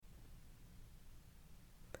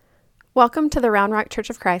Welcome to the Round Rock Church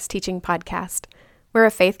of Christ Teaching Podcast. We're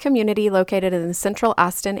a faith community located in the central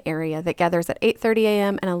Austin area that gathers at 8:30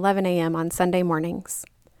 a.m. and 11 a.m. on Sunday mornings.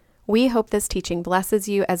 We hope this teaching blesses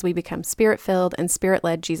you as we become Spirit-filled and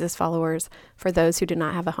Spirit-led Jesus followers for those who do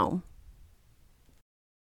not have a home.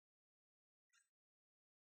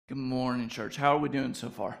 Good morning, church. How are we doing so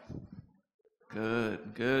far?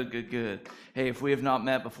 Good. Hey, if we have not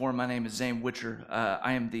met before, my name is Zane Witcher.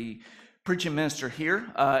 I am the preaching minister here,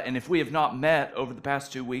 and if we have not met over the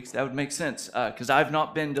past 2 weeks, that would make sense, because I've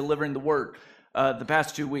not been delivering the word the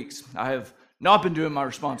past 2 weeks. I have not been doing my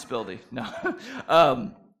responsibility.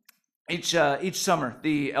 No. Each summer,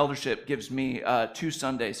 the eldership gives me 2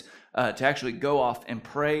 Sundays to actually go off and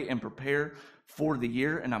pray and prepare for the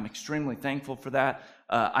year, and I'm extremely thankful for that.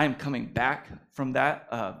 I am coming back from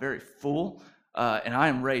that very full, and I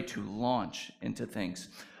am ready to launch into things.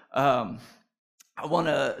 I want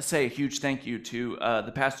to say a huge thank you to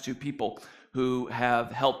the past 2 people who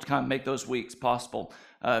have helped kind of make those weeks possible.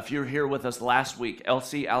 If you were here with us last week,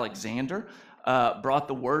 Elsie Alexander brought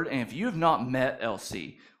the word, and if you have not met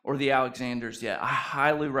Elsie or the Alexanders yet, I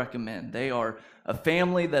highly recommend. They are a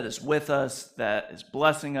family that is with us, that is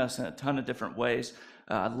blessing us in a ton of different ways.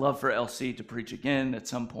 I'd love for Elsie to preach again at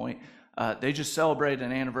some point. They just celebrated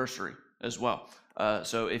an anniversary as well.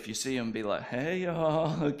 So if you see them, be like, hey,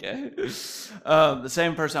 y'all, okay. The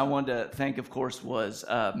same person I wanted to thank, of course, was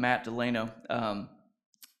Matt Delano.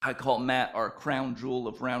 I call Matt our crown jewel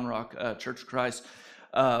of Round Rock Church of Christ.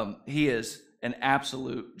 He is an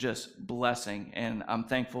absolute just blessing, and I'm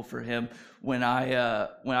thankful for him. When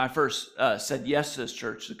I first said yes to this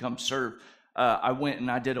church to come serve, I went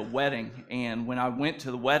and I did a wedding, and when I went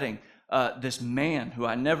to the wedding, this man who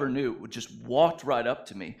I never knew just walked right up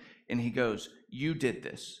to me, and he goes, "You did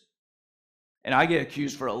this." And I get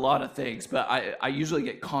accused for a lot of things, but I usually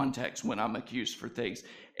get context when I'm accused for things.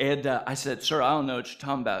 And I said, "Sir, I don't know what you're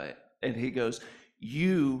talking about." And he goes,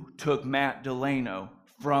 "You took Matt Delano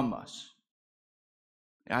from us."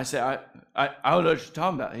 And I said, I don't know what you're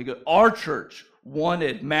talking about. He goes, "Our church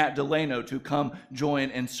wanted Matt Delano to come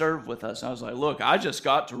join and serve with us." And I was like, "Look, I just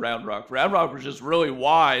got to Round Rock. Round Rock was just really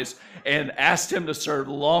wise and asked him to serve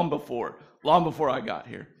long before I got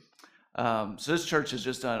here." So this church has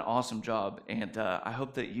just done an awesome job, and I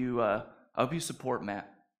hope that I hope you support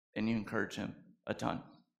Matt and you encourage him a ton.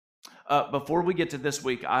 Before we get to this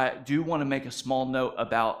week, I do want to make a small note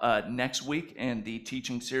about next week and the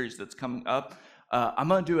teaching series that's coming up. I'm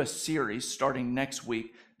going to do a series starting next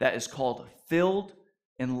week that is called Filled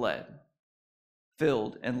and Led.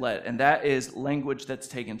 Filled and Led, and that is language that's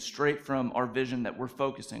taken straight from our vision that we're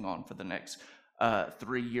focusing on for the next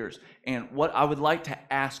 3 years. And what I would like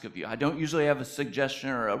to ask of you, I don't usually have a suggestion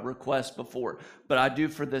or a request before, but I do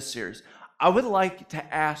for this series. I would like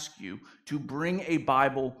to ask you to bring a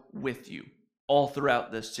Bible with you all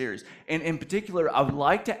throughout this series. And in particular, I would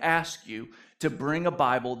like to ask you to bring a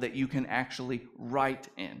Bible that you can actually write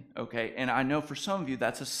in, okay? And I know for some of you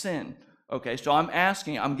that's a sin, okay? So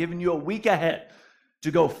I'm giving you a week ahead to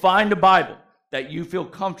go find a Bible that you feel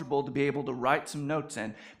comfortable to be able to write some notes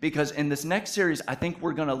in. Because in this next series, I think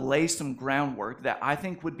we're going to lay some groundwork that I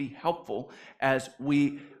think would be helpful as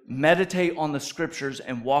we meditate on the scriptures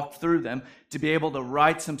and walk through them to be able to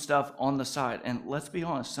write some stuff on the side. And let's be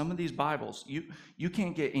honest, some of these Bibles, you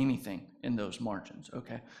can't get anything in those margins,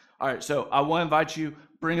 okay? All right, so I want to invite you,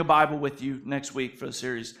 bring a Bible with you next week for the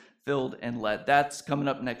series Filled and Led. That's coming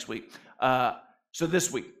up next week. So this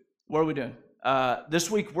week, what are we doing? This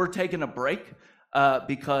week, we're taking a break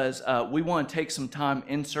because we want to take some time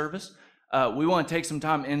in service. We want to take some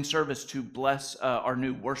time in service to bless our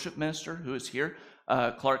new worship minister who is here,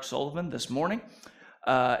 Clark Sullivan, this morning.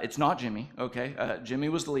 It's not Jimmy, okay? Jimmy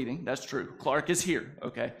was leading, that's true. Clark is here,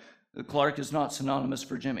 okay? Clark is not synonymous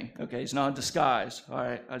for Jimmy, okay? He's not a disguise, all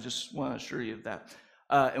right? I just want to assure you of that.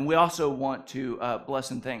 And we also want to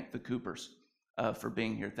bless and thank the Coopers for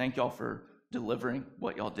being here. Thank y'all for delivering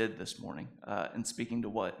what y'all did this morning and speaking to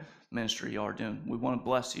what ministry y'all are doing. We want to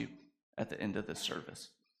bless you at the end of this service.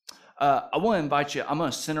 I want to invite you, I'm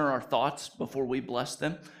going to center our thoughts before we bless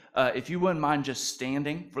them. If you wouldn't mind just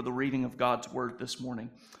standing for the reading of God's word this morning,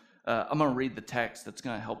 I'm going to read the text that's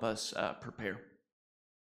going to help us prepare.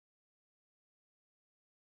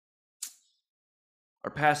 Our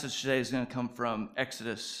passage today is going to come from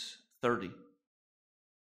Exodus 30.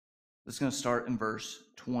 It's going to start in verse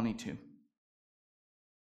 22.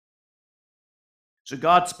 So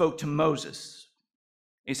God spoke to Moses.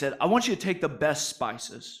 He said, "I want you to take the best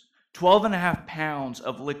spices, 12.5 pounds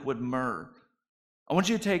of liquid myrrh. I want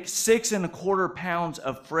you to take 6.25 pounds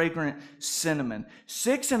of fragrant cinnamon,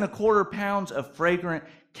 6.25 pounds of fragrant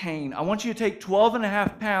cane. I want you to take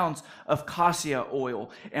 12.5 pounds of cassia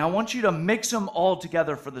oil, and I want you to mix them all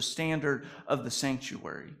together for the standard of the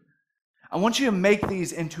sanctuary. I want you to make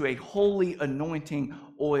these into a holy anointing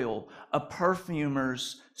oil, a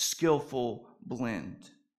perfumer's skillful blend.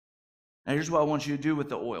 Now here's what I want you to do with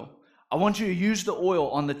the oil. I want you to use the oil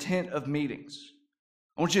on the tent of meetings.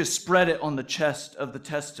 I want you to spread it on the chest of the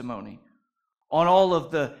testimony, on all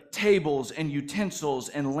of the tables and utensils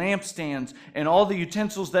and lampstands and all the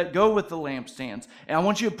utensils that go with the lampstands. And I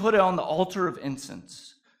want you to put it on the altar of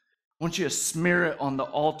incense. I want you to smear it on the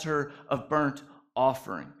altar of burnt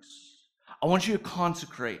offerings. I want you to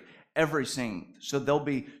consecrate everything so they'll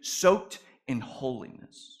be soaked in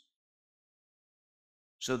holiness,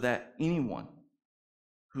 so that anyone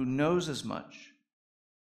who knows as much,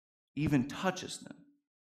 even touches them,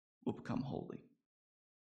 will become holy.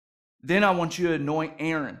 Then I want you to anoint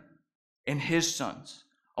Aaron and his sons.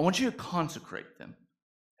 I want you to consecrate them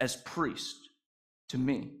as priests to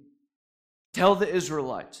me. Tell the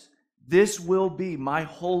Israelites, this will be my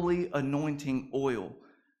holy anointing oil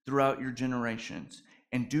throughout your generations,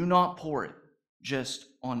 and do not pour it just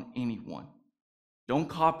on anyone. Don't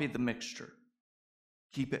copy the mixture.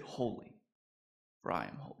 Keep it holy, for I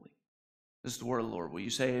am holy. This is the word of the Lord. Will you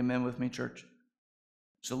say amen with me, church?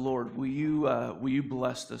 So, Lord, will you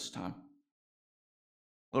bless this time?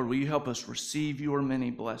 Lord, will you help us receive your many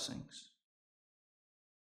blessings?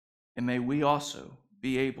 And may we also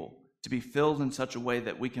be able to be filled in such a way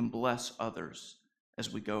that we can bless others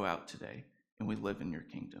as we go out today and we live in your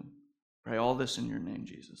kingdom. Pray all this in your name,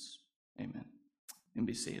 Jesus. Amen. And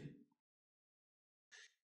be seated.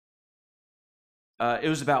 It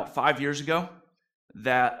was about 5 years ago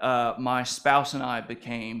that my spouse and I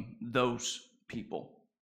became those people.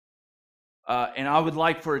 And I would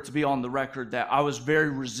like for it to be on the record that I was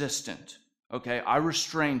very resistant. Okay, I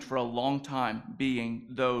restrained for a long time being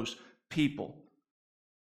those people.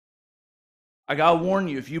 I gotta warn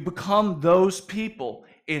you, if you become those people,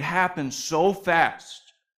 it happens so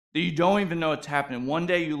fast that you don't even know it's happening. One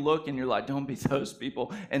day you look and you're like, don't be those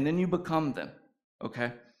people. And then you become them,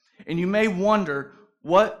 okay? And you may wonder,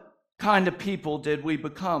 what kind of people did we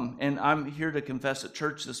become? And I'm here to confess at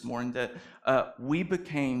church this morning that we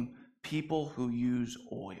became people who use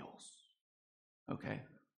oils, okay?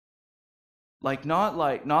 Not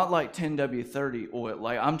like 10W30 oil.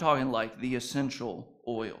 Like I'm talking like the essential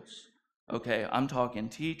oils, okay? I'm talking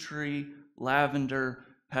tea tree, lavender,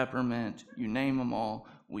 peppermint, you name them all,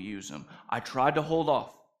 we use them. I tried to hold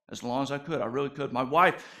off as long as I could. I really could. My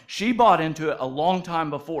wife, she bought into it a long time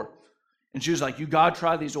before. And she was like, you got to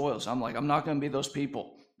try these oils. I'm like, I'm not going to be those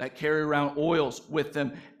people that carry around oils with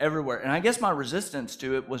them everywhere. And I guess my resistance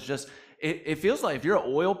to it was just, it feels like if you're an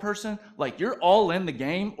oil person, like you're all in the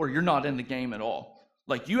game or you're not in the game at all.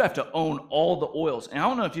 Like you have to own all the oils. And I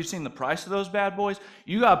don't know if you've seen the price of those bad boys.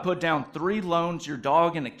 You got to put down 3 loans, your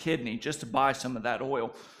dog, and a kidney just to buy some of that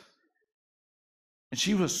oil. And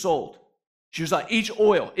she was sold. She was like, each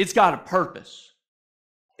oil, it's got a purpose.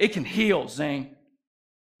 It can heal, Zane.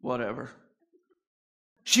 Whatever.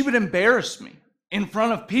 She would embarrass me in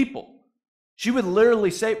front of people. She would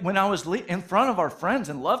literally say, when I was in front of our friends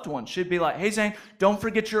and loved ones, she'd be like, hey, Zane, don't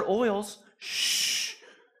forget your oils. Shh.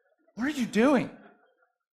 What are you doing?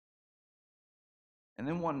 And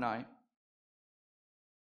then one night,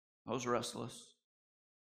 I was restless.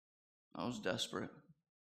 I was desperate.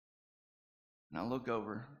 And I look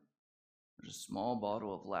over, there's a small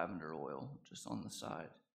bottle of lavender oil just on the side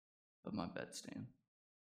of my bedstand.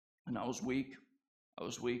 And I was weak.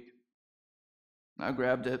 And I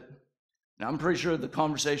grabbed it. And I'm pretty sure the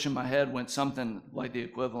conversation in my head went something like the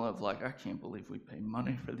equivalent of like, I can't believe we pay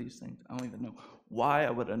money for these things. I don't even know why I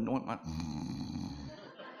would anoint my...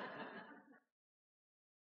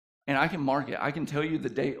 And I can mark it. I can tell you the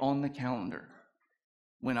date on the calendar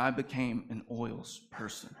when I became an oils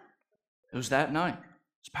person. It was that night.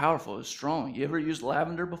 It's powerful. It's strong. You ever used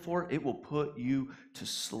lavender before? It will put you to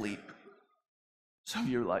sleep. Some of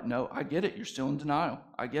you are like, no, I get it. You're still in denial.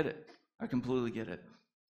 I get it. I completely get it.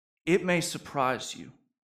 It may surprise you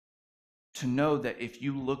to know that if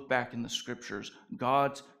you look back in the scriptures,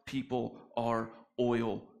 God's people are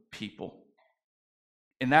oil people.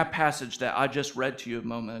 In that passage that I just read to you a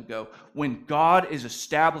moment ago, when God is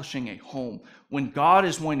establishing a home, when God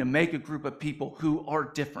is going to make a group of people who are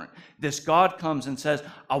different, this God comes and says,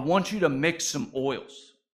 I want you to mix some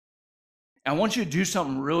oils. I want you to do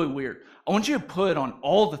something really weird. I want you to put it on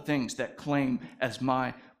all the things that claim as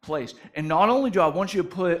my place. And not only do I want you to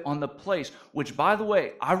put it on the place, which, by the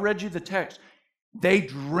way, I read you the text, they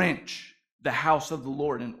drench the house of the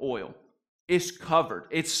Lord in oil. It's covered.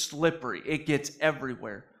 It's slippery. It gets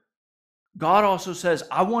everywhere. God also says,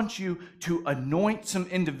 I want you to anoint some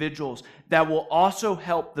individuals that will also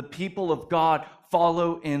help the people of God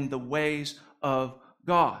follow in the ways of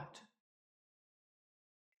God.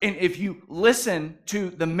 And if you listen to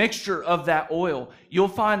the mixture of that oil, you'll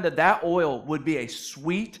find that that oil would be a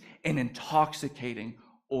sweet and intoxicating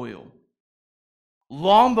oil.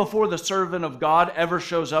 Long before the servant of God ever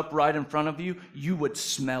shows up right in front of you, you would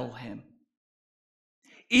smell him.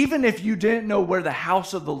 Even if you didn't know where the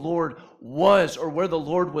house of the Lord was or where the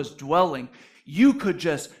Lord was dwelling, you could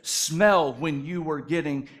just smell when you were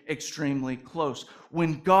getting extremely close.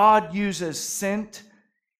 When God uses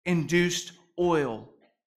scent-induced oil,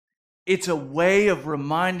 it's a way of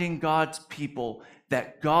reminding God's people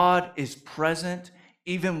that God is present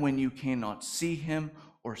even when you cannot see him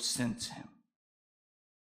or sense him.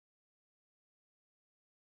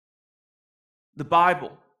 The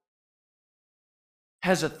Bible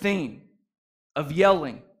has a theme of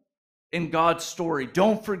yelling in God's story.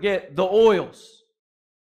 Don't forget the oils.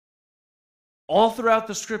 All throughout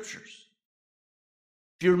the scriptures.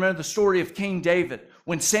 If you remember the story of King David,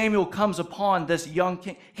 when Samuel comes upon this young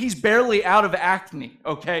king, he's barely out of acne,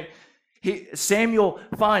 okay? Samuel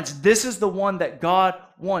finds this is the one that God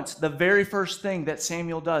wants. The very first thing that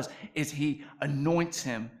Samuel does is he anoints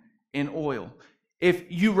him in oil.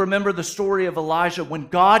 If you remember the story of Elijah, when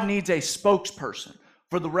God needs a spokesperson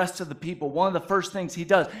for the rest of the people, one of the first things he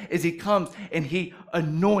does is he comes and he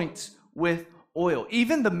anoints with oil.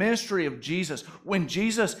 Even the ministry of Jesus, when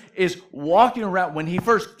Jesus is walking around, when he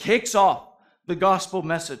first kicks off the gospel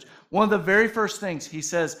message, one of the very first things he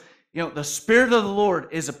says, the Spirit of the Lord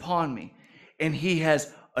is upon me, and he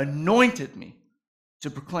has anointed me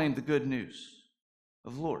to proclaim the good news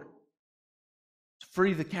of the Lord, to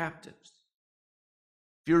free the captives.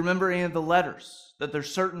 If you remember any of the letters, that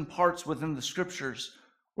there's certain parts within the scriptures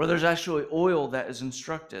where there's actually oil that is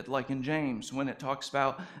instructed, like in James, when it talks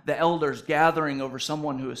about the elders gathering over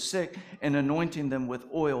someone who is sick and anointing them with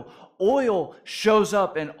oil. Oil shows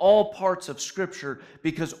up in all parts of Scripture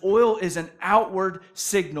because oil is an outward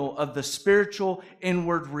signal of the spiritual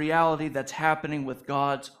inward reality that's happening with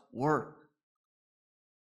God's work.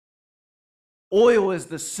 Oil is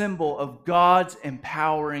the symbol of God's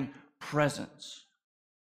empowering presence.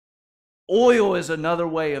 Oil is another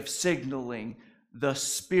way of signaling the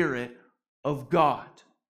Spirit of God.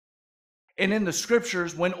 And in the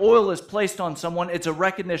scriptures, when oil is placed on someone, it's a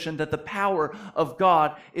recognition that the power of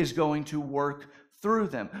God is going to work through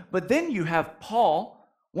them. But then you have Paul,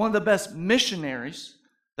 one of the best missionaries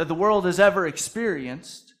that the world has ever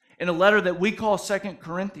experienced, in a letter that we call 2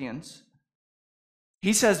 Corinthians.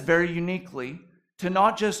 He says very uniquely to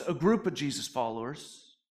not just a group of Jesus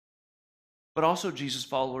followers, but also Jesus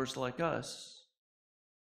followers like us.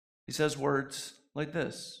 He says words like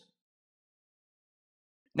this.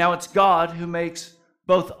 Now it's God who makes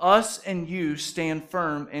both us and you stand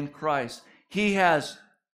firm in Christ. He has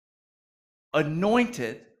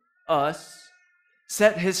anointed us,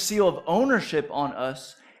 set his seal of ownership on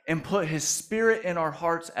us, and put his Spirit in our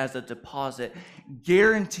hearts as a deposit,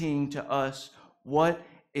 guaranteeing to us what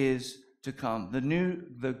is to come.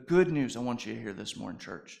 The good news I want you to hear this morning,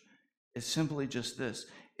 church, is simply just this.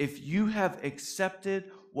 If you have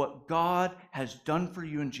accepted what God has done for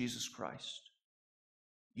you in Jesus Christ,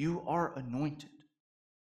 you are anointed.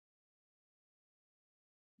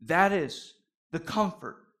 That is the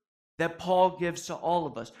comfort that Paul gives to all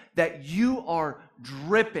of us, that you are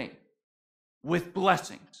dripping with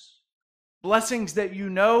blessings. Blessings that you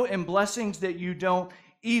know and blessings that you don't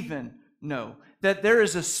even know. That there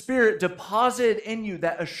is a Spirit deposited in you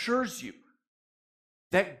that assures you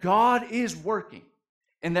that God is working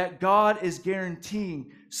and that God is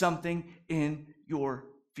guaranteeing something in your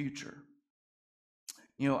future.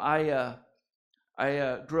 I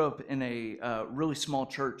grew up in a really small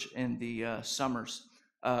church in the summers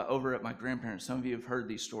over at my grandparents'. Some of you have heard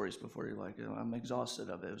these stories before. You're like, oh, I'm exhausted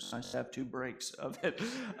of it. It was nice to have 2 breaks of it.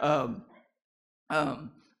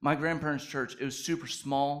 My grandparents' church, it was super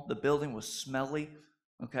small. The building was smelly,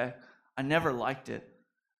 okay? I never liked it.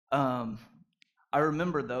 I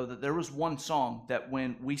remember, though, that there was one song that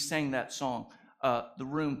when we sang that song, the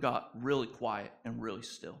room got really quiet and really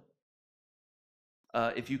still.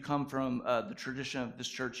 If you come from the tradition of this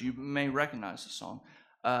church, you may recognize the song.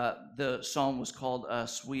 The song was called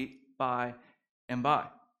Sweet By and By.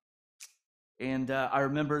 And I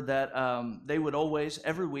remember that they would always,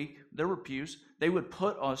 every week, there were pews. They would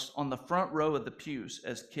put us on the front row of the pews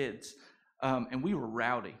as kids. And we were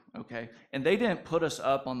rowdy, okay? And they didn't put us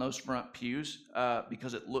up on those front pews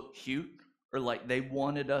because it looked cute or like they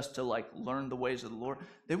wanted us to like learn the ways of the Lord.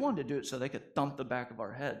 They wanted to do it so they could thump the back of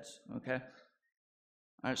our heads, okay?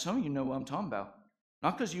 All right, some of you know what I'm talking about.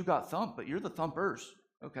 Not because you got thumped, but you're the thumpers.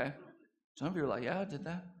 Okay. Some of you are like, yeah, I did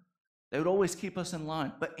that. They would always keep us in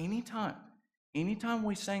line. But anytime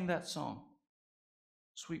we sang that song,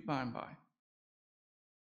 Sweet By and By,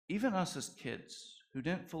 even us as kids who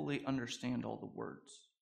didn't fully understand all the words,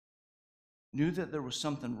 knew that there was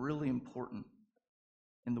something really important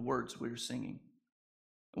in the words we were singing.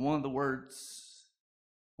 And one of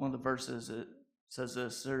the verses, it says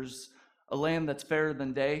this: there's a land that's fairer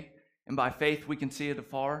than day, and by faith we can see it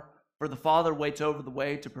afar. For the Father waits over the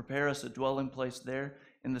way to prepare us a dwelling place there.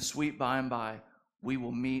 In the sweet by and by, we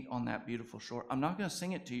will meet on that beautiful shore. I'm not going to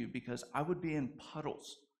sing it to you because I would be in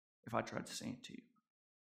puddles if I tried to sing it to you.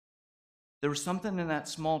 There was something in that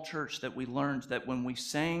small church that we learned that when we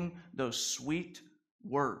sang those sweet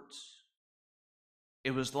words,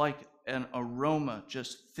 it was like an aroma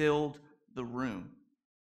just filled the room.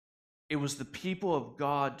 It was the people of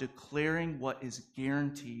God declaring what is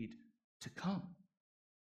guaranteed to come.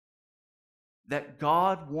 That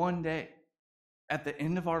God one day, at the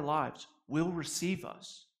end of our lives, will receive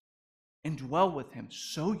us and dwell with him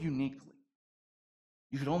so uniquely,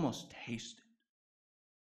 you could almost taste it.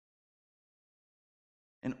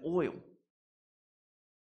 And oil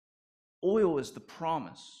is the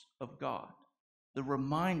promise of God, the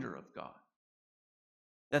reminder of God.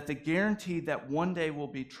 That the guarantee that one day will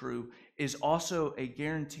be true is also a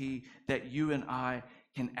guarantee that you and I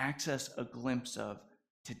can access a glimpse of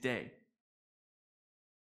today.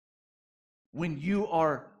 When you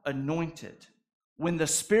are anointed, when the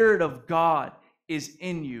Spirit of God is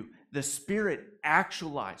in you, the Spirit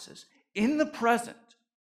actualizes in the present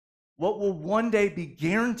what will one day be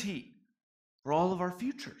guaranteed for all of our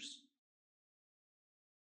futures.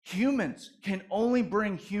 Humans can only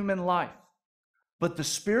bring human life, but the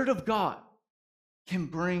Spirit of God can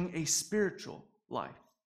bring a spiritual life.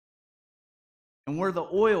 And where the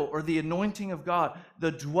oil or the anointing of God,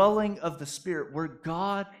 the dwelling of the Spirit, where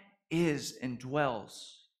God is and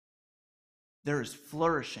dwells, there is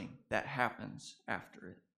flourishing that happens after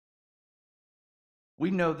it. We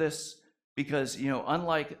know this because,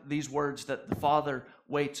 unlike these words that the Father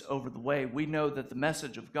waits over the way, we know that the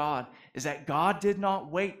message of God is that God did not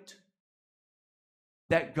wait.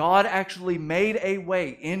 That God actually made a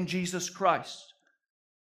way in Jesus Christ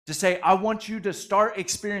to say, I want you to start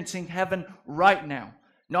experiencing heaven right now.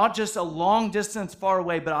 Not just a long distance far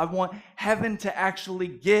away, but I want heaven to actually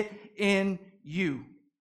get in you.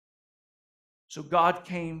 So God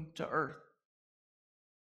came to earth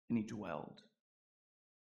and he dwelled.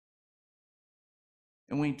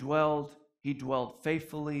 And when he dwelled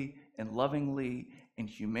faithfully and lovingly, and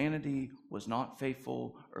humanity was not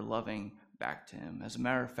faithful or loving back to him. As a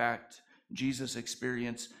matter of fact, Jesus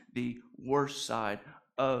experienced the worst side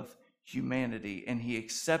of humanity, and he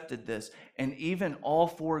accepted this. And even all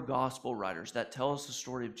four gospel writers that tell us the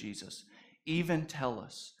story of Jesus even tell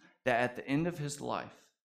us that at the end of his life,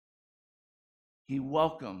 he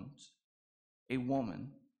welcomed a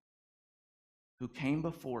woman who came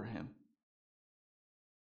before him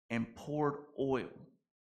and poured oil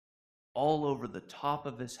all over the top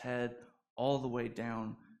of his head, all the way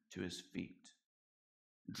down to his feet,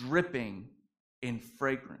 dripping in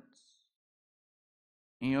fragrance.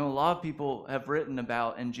 A lot of people have written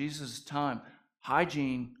about in Jesus' time,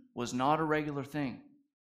 hygiene was not a regular thing.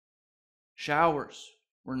 Showers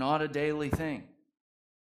were not a daily thing.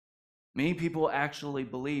 Many people actually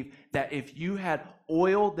believe that if you had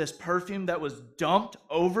oil, this perfume that was dumped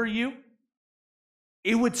over you,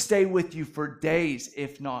 it would stay with you for days,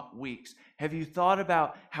 if not weeks. Have you thought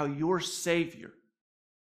about how your Savior,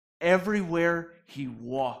 everywhere he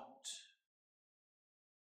walked,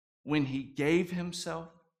 when he gave himself,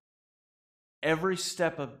 every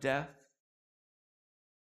step of death,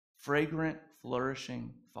 fragrant,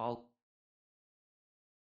 flourishing, following?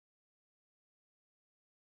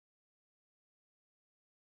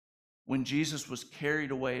 When Jesus was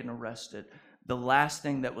carried away and arrested, the last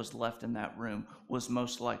thing that was left in that room was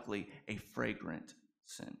most likely a fragrant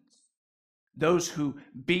scent. Those who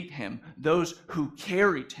beat him, those who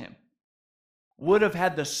carried him, would have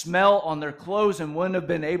had the smell on their clothes and wouldn't have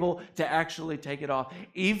been able to actually take it off.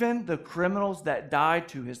 Even the criminals that died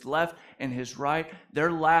to his left and his right,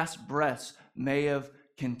 their last breaths may have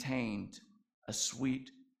contained a sweet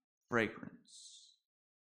fragrance.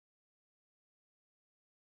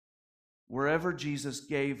 Wherever Jesus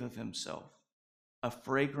gave of himself, a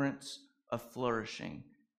fragrance of flourishing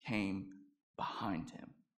came behind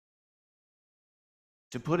him.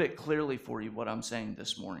 To put it clearly for you, what I'm saying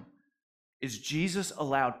this morning is Jesus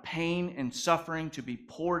allowed pain and suffering to be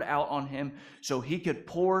poured out on him so he could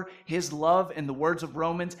pour his love, in the words of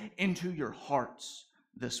Romans, into your hearts,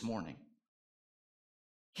 this morning.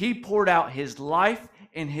 He poured out his life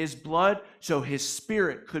and his blood so his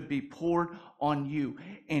Spirit could be poured on you.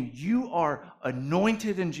 And you are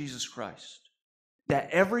anointed in Jesus Christ, that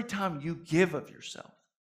every time you give of yourself,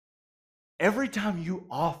 every time you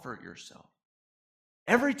offer yourself,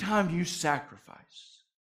 every time you sacrifice,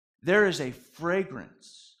 there is a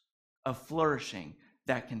fragrance of flourishing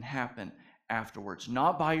that can happen afterwards,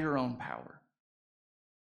 not by your own power,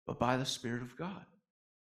 but by the Spirit of God.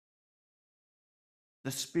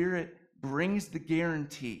 The Spirit brings the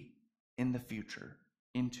guarantee in the future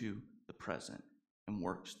into the present and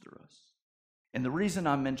works through us. And the reason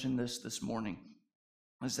I mentioned this morning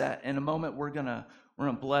is that in a moment we're gonna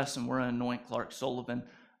bless and we're gonna anoint Clark Sullivan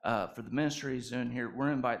for the ministry he's doing here. We're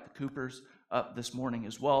gonna invite the Coopers up this morning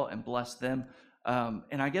as well and bless them.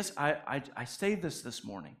 And I guess I say this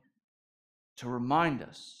morning to remind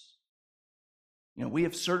us, we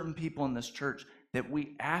have certain people in this church that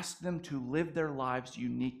we ask them to live their lives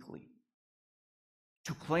uniquely,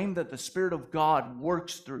 to claim that the Spirit of God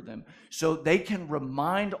works through them so they can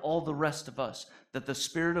remind all the rest of us that the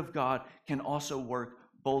Spirit of God can also work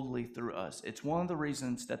boldly through us. It's one of the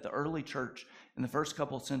reasons that the early church in the first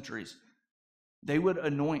couple of centuries, they would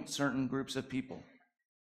anoint certain groups of people.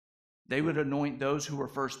 They would anoint those who were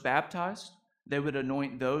first baptized. They would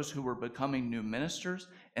anoint those who were becoming new ministers,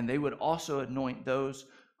 and they would also anoint those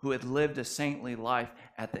who had lived a saintly life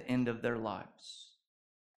at the end of their lives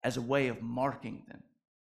as a way of marking them,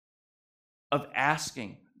 of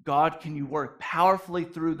asking, God, can you work powerfully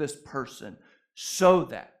through this person so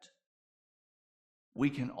that we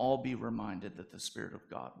can all be reminded that the Spirit of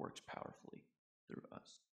God works powerfully through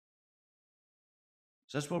us.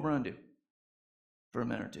 So that's what we're going to do for a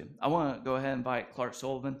minute or two. I want to go ahead and invite Clark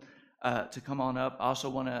Sullivan to come on up. I also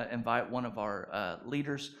want to invite one of our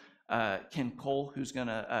leaders, Ken Cole, who's going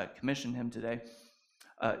to commission him today.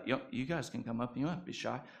 You guys can come up. You don't have to be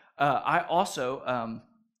shy. I also,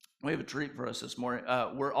 we have a treat for us this morning.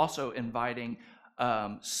 We're also inviting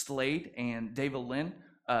Slade and David Lynn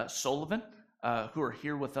Sullivan, who are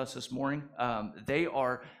here with us this morning. They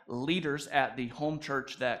are leaders at the home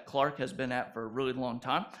church that Clark has been at for a really long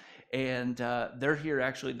time. And they're here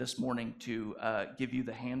actually this morning to give you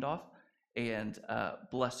the handoff and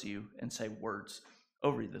bless you and say words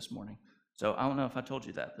over you this morning. So I don't know if I told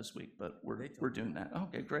you that this week, but we're doing that.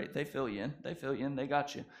 Okay, great. They fill you in. They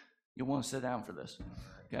got you. You want to sit down for this.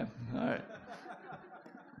 Okay, all right.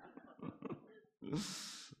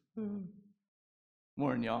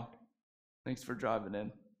 Morning, y'all. Thanks for driving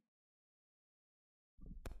in.